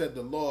 wherefore thus said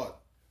the Lord,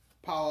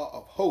 power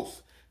of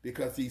hosts,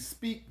 because ye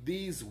speak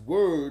these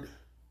word,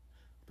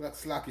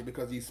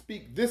 because ye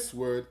speak this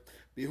word,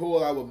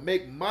 behold, I will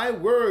make my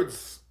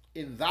words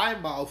in thy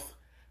mouth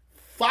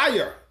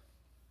fire.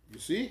 You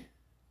see?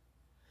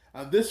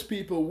 And this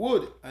people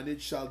would, and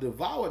it shall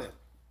devour them.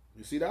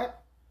 You see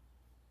that?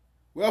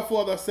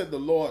 Wherefore thus said the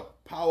Lord,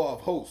 power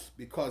of hosts,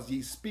 because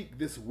ye speak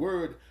this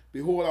word,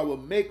 behold, I will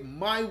make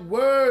my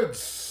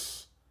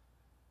words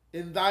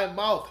in thy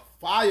mouth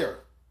fire.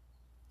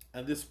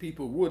 And this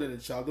people would, and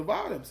it shall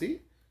devour them.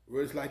 See? The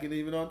word is likened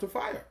even unto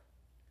fire.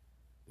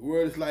 The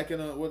word is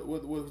likened, what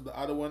was the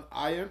other one?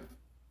 Iron.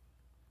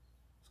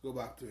 Let's go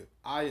back to it.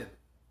 Iron.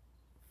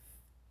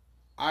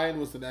 Iron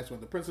was the next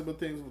one. The principal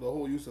things for the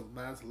whole use of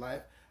man's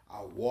life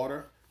are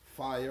water,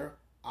 fire,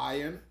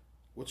 iron.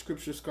 What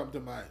scriptures come to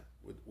mind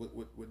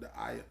with the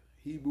iron?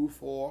 Hebrew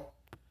 4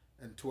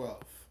 and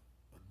 12. A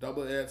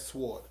double-edged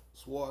sword.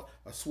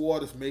 A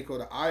sword is made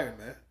out of iron,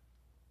 man.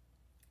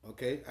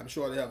 Okay? I'm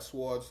sure they have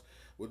swords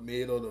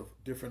made out of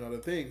different other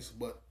things,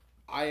 but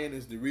iron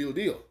is the real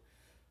deal.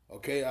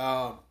 Okay?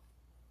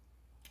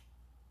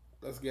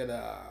 Let's get,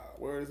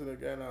 where is it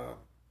again?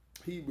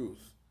 Hebrews.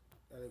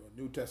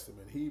 New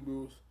Testament.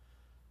 Hebrews.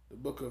 The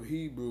book of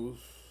Hebrews.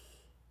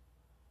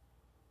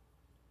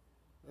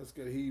 Let's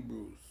get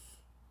Hebrews.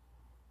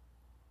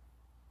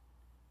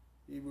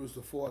 Hebrews,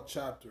 the 4th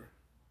chapter.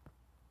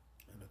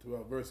 And the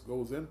 12th verse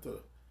goes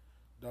into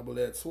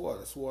double-edged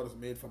sword. The sword is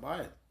made from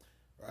iron.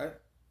 Right?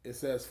 It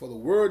says, for the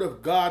word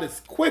of God is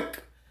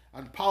quick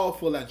and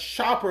powerful and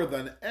sharper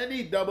than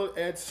any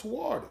double-edged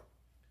sword.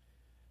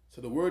 So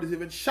the word is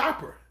even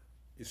sharper.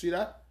 You see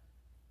that?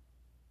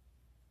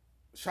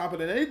 Sharper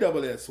than any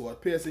double-edged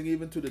sword, piercing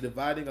even to the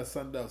dividing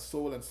asunder of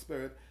soul and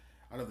spirit,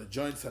 and of the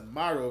joints and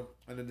marrow,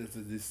 and it is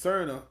a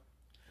discerner,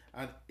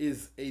 and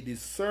is a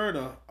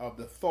discerner of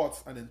the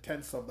thoughts and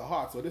intents of the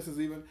heart. So this is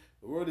even,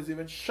 the word is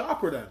even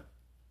sharper than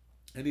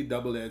any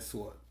double-edged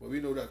sword. But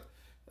we know that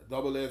a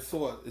double-edged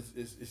sword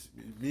is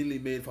mainly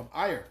made from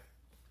iron.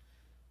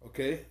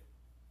 Okay?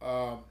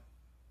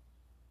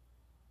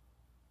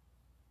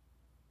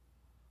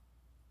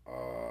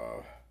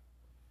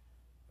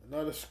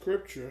 Another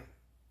scripture.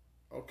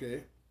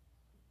 Okay.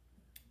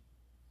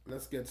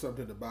 Let's get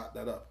something to back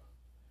that up.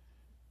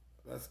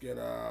 Let's get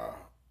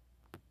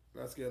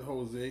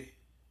Hosea.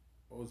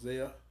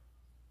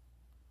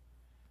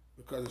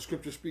 Because the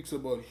scripture speaks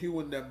about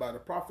hewing them by the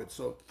prophets.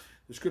 So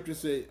the scripture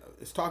say,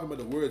 it's talking about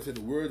the words, and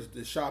the words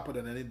is sharper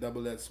than any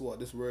double-edged sword.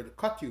 This word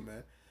cut you,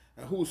 man.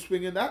 And who's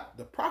swinging that?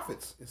 The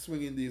prophets is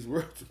swinging these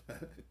words,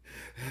 man.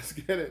 Let's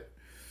get it.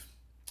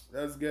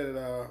 Where's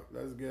the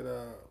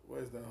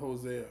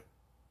Hosea?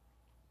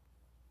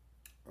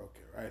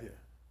 Okay, right here.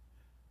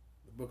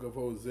 The book of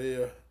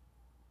Hosea,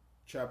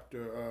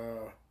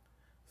 chapter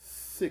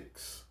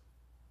 6.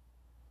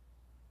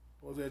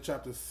 Hosea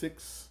chapter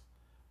 6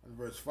 and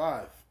verse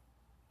 5.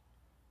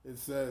 It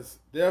says,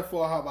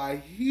 therefore have I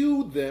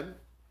hewed them.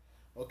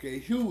 Okay,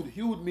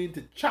 hewed means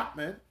to chop,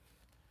 man.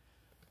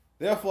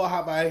 Therefore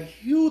have I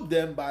hewed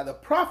them by the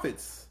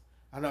prophets,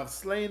 and have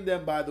slain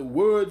them by the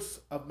words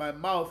of my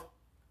mouth,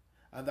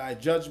 and thy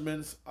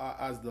judgments are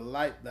as the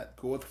light that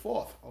goeth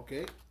forth.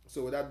 Okay,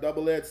 so with that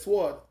double-edged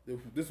sword,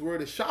 this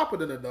word is sharper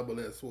than a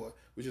double-edged sword,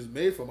 which is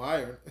made from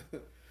iron.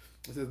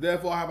 It says,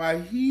 therefore have I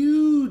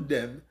hewed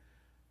them,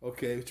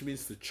 okay, which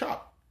means to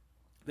chop.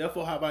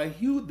 Therefore have I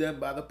hewed them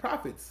by the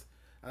prophets,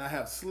 and I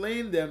have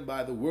slain them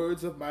by the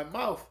words of my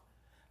mouth,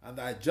 and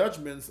thy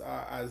judgments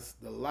are as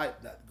the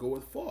light that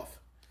goeth forth.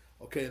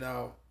 Okay,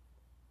 now,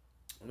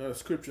 another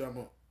scripture I'm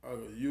going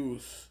to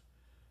use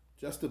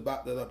just to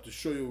back that up, to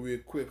show you real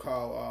quick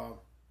how,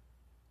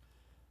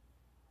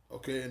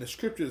 okay, in the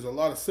scriptures, a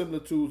lot of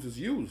similitudes is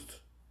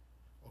used.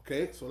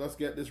 Okay, so let's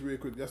get this real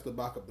quick just to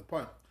back up the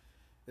point.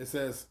 It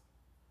says,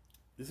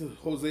 this is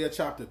Hosea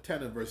chapter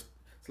 10 and verse,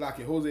 it's like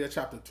in Hosea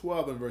chapter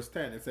 12 and verse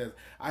 10. It says,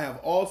 I have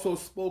also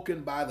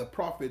spoken by the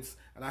prophets,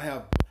 and I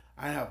have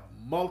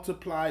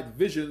multiplied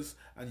visions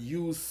and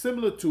used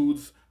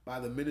similitudes by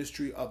the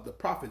ministry of the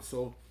prophets.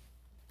 So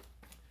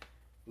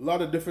a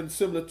lot of different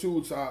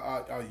similitudes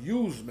are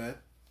used, man,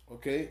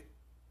 okay,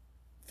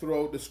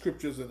 throughout the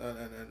scriptures and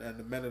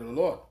the men of the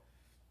Lord.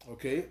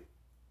 Okay,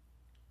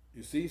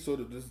 you see, so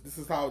this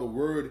is how the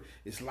word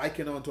is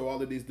likened onto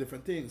all of these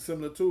different things,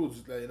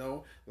 similitudes, you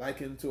know,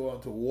 likened to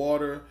onto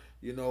water,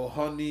 you know,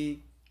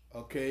 honey,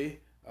 okay,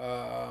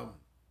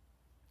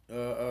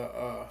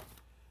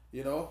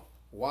 you know,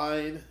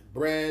 wine,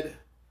 bread,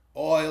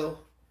 oil.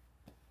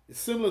 It's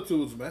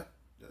similitudes, man.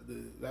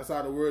 That's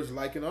how the word is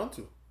likened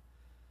onto.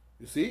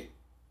 You see?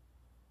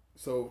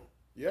 So,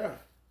 yeah.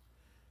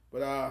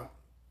 But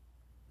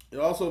it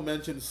also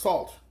mentions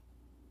salt.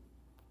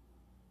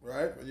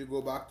 Right? When you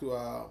go back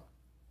to,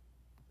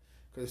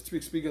 because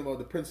it's speaking about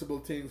the principal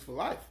things for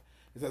life.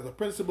 It says the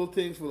principal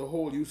things for the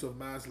whole use of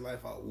man's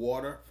life are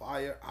water,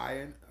 fire,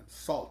 iron, and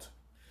salt.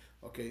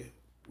 Okay?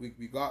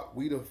 We got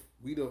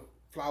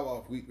flour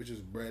of wheat, which is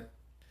bread.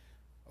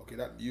 Okay,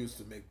 that used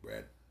to make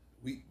bread.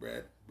 Wheat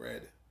bread,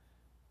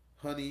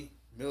 honey,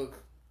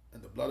 milk,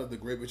 and the blood of the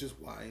grape, which is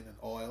wine, and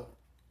oil.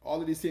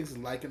 All of these things is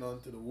likened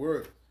onto the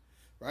word,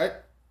 right?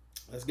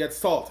 Let's get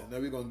salt, and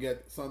then we're going to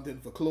get something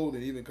for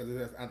clothing, even because it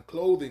says, and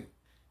clothing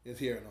is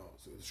here and all.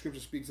 So the scripture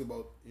speaks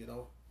about, you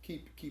know,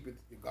 keep it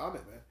your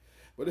garment, man.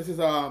 But this is,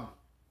 let's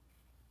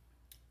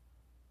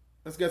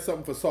get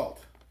something for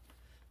salt.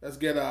 Let's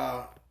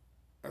go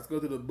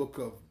to the book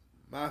of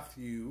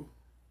Matthew.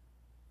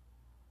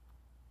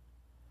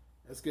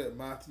 Let's get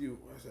Matthew,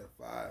 what's that,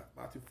 5?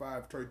 Matthew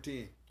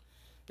 5:13.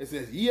 It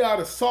says, ye are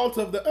the salt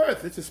of the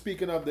earth. This is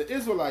speaking of the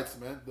Israelites,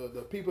 man,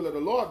 the people of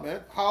the Lord,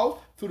 man. How?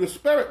 Through the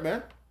Spirit,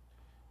 man.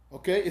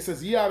 Okay, it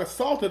says, ye are the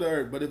salt of the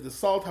earth, but if the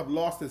salt have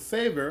lost its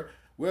savor,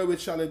 wherewith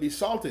shall it be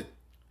salted?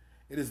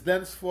 It is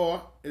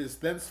thenceforth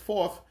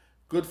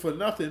good for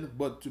nothing,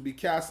 but to be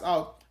cast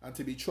out and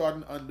to be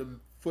trodden under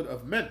foot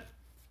of men.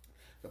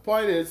 The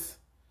point is,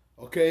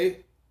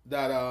 okay,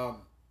 that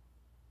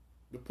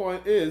the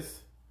point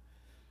is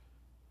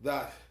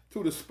that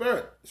through the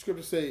Spirit, the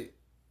scriptures say,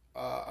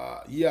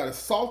 ye are the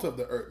salt of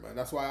the earth, man.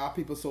 That's why our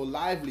people so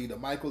lively, the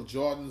Michael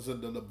Jordans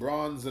and the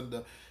LeBrons and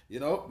the,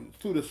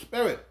 through the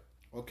Spirit,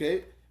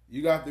 okay?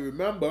 You got to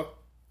remember,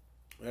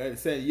 right,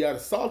 it's saying ye are the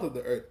salt of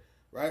the earth,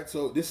 right?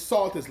 So this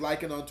salt is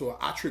likened unto an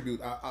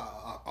attribute,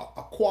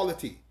 a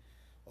quality,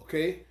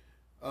 okay?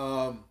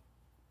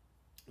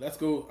 Let's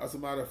go, as a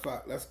matter of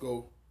fact, let's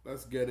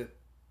get it.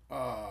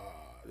 I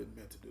didn't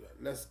mean to do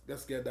that.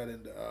 Let's get that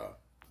in the,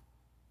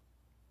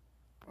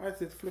 why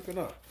is it flipping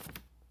up?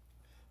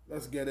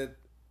 Let's get it.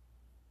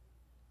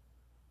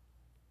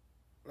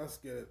 Let's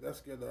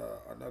get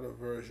another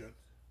version.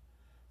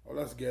 Or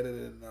let's get it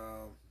in,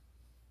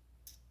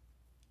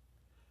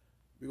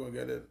 we're going to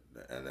get it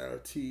in the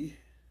NLT.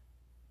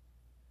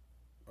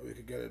 Or we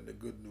could get it in the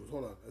Good News.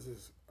 Hold on. This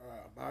is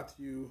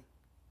Matthew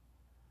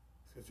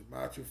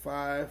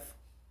 5.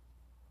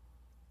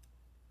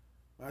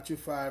 Matthew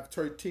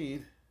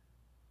 5:13.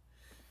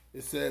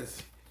 It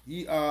says,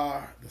 ye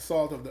are the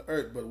salt of the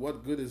earth, but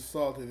what good is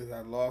salt if it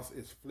has lost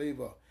its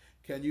flavor?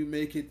 Can you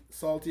make it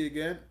salty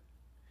again?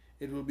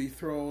 It will be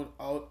thrown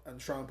out and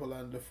trampled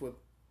underfoot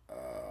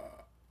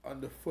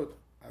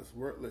as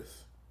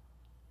worthless.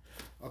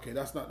 Okay,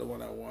 that's not the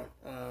one I want.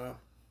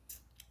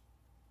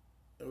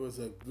 It was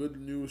a Good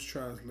News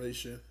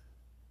translation.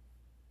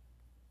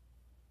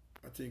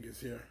 I think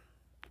it's here.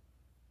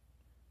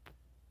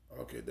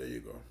 Okay, there you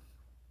go.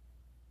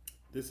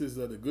 This is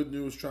the Good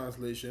News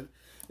translation.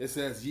 It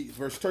says,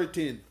 verse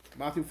 13,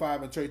 Matthew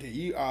 5:13,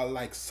 ye are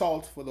like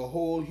salt for the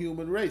whole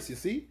human race. You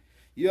see?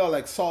 You are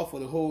like salt for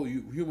the whole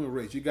human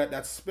race. You got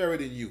that spirit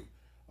in you,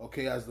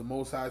 okay, as the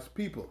Most High's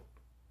people.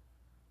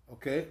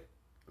 Okay?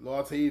 The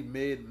Lord said he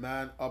made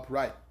man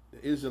upright, the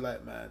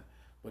Israelite man,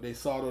 but they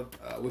saw the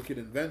wicked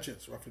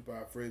inventions, roughly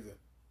paraphrasing.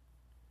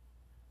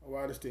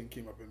 Why this thing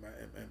came up in my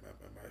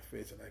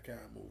face and I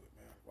can't move it,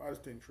 man? Why this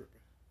thing tripping?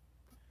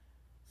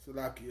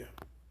 Salakia.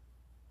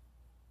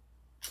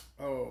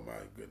 Oh my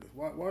goodness.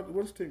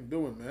 What's this thing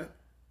doing, man?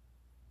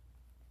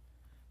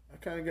 I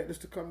can't get this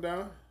to come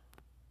down.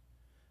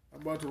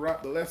 I'm about to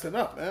wrap the lesson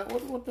up, man.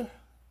 What the?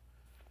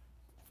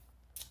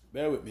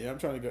 Bear with me. I'm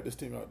trying to get this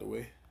thing out the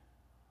way.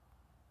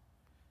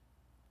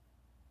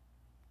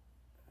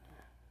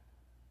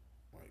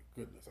 My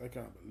goodness. I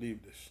can't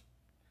believe this.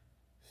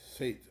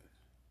 Satan.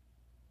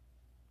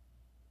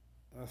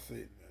 That's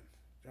Satan, man.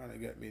 Trying to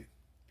get me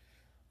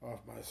off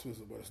my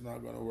swizzle, but it's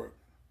not going to work.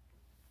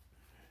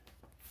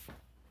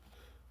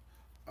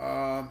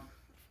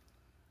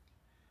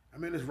 I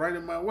mean, it's right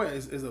in my way.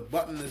 It's a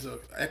button. It's a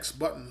X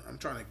button. I'm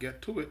trying to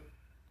get to it.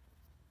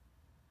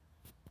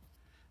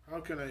 How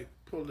can I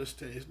pull this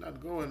thing? It's not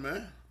going,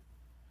 man.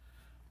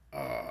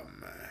 Oh,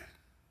 man.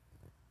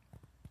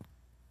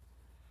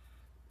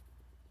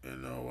 You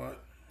know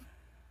what?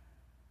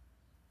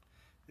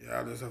 Yeah,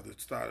 I'll just have to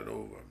start it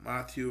over.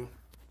 Matthew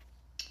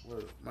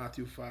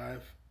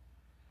 5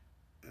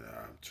 and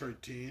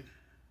 13.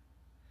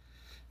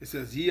 It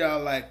says, ye are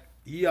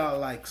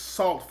like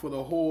salt for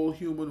the whole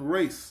human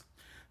race.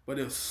 But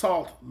if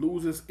salt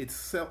loses its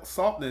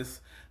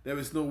saltness, there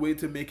is no way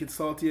to make it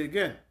salty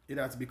again. It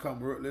has become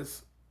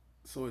worthless,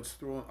 so it's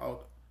thrown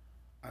out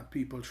and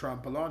people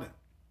trample on it.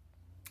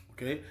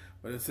 Okay?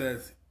 But it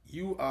says,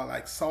 you are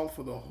like salt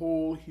for the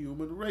whole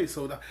human race.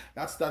 So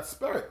that's that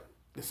spirit.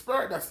 The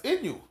spirit that's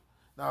in you.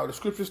 Now, the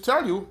scriptures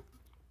tell you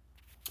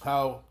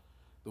how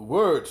the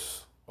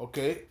words,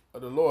 okay,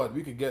 of the Lord,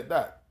 we can get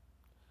that.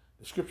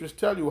 The scriptures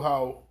tell you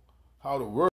how the word